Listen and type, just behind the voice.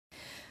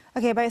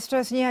Okey, baik,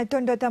 seterusnya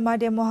Tun Dr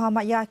Mahathir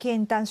Mohohamad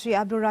yakin Tan Sri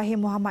Abdul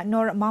Rahim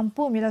Noor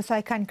mampu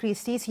menyelesaikan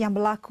krisis yang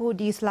berlaku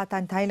di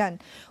Selatan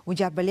Thailand.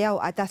 Ujar beliau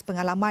atas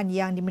pengalaman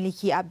yang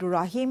dimiliki Abdul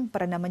Rahim,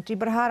 Perdana Menteri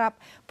berharap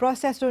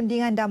proses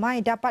rundingan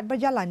damai dapat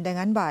berjalan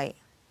dengan baik.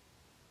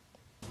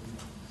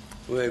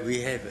 Well,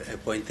 we have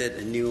appointed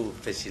a new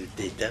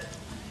facilitator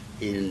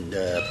in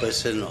the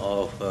person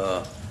of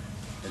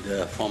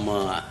the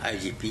former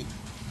IGP,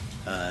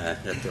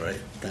 Dr.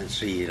 Tan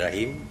Sri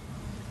Rahim.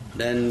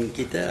 Dan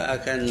kita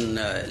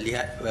akan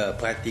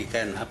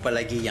perhatikan apa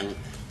lagi yang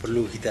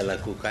perlu kita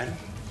lakukan.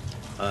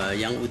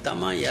 Yang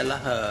utama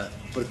ialah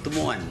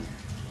pertemuan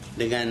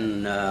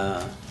dengan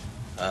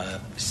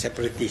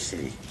separatis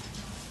ini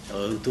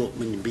untuk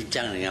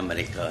membincang dengan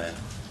mereka.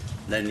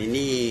 Dan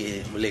ini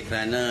oleh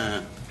kerana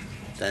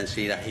Tan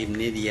Sri Rahim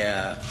ni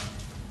dia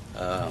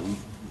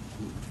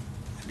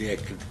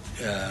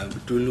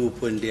dulu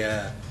pun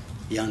dia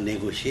yang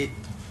negotiate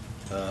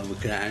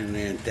berkenaan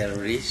dengan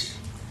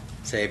teroris.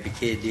 Saya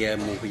fikir dia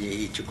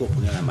mempunyai cukup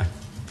pengalaman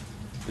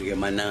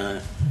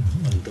bagaimana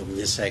untuk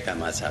menyelesaikan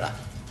masalah.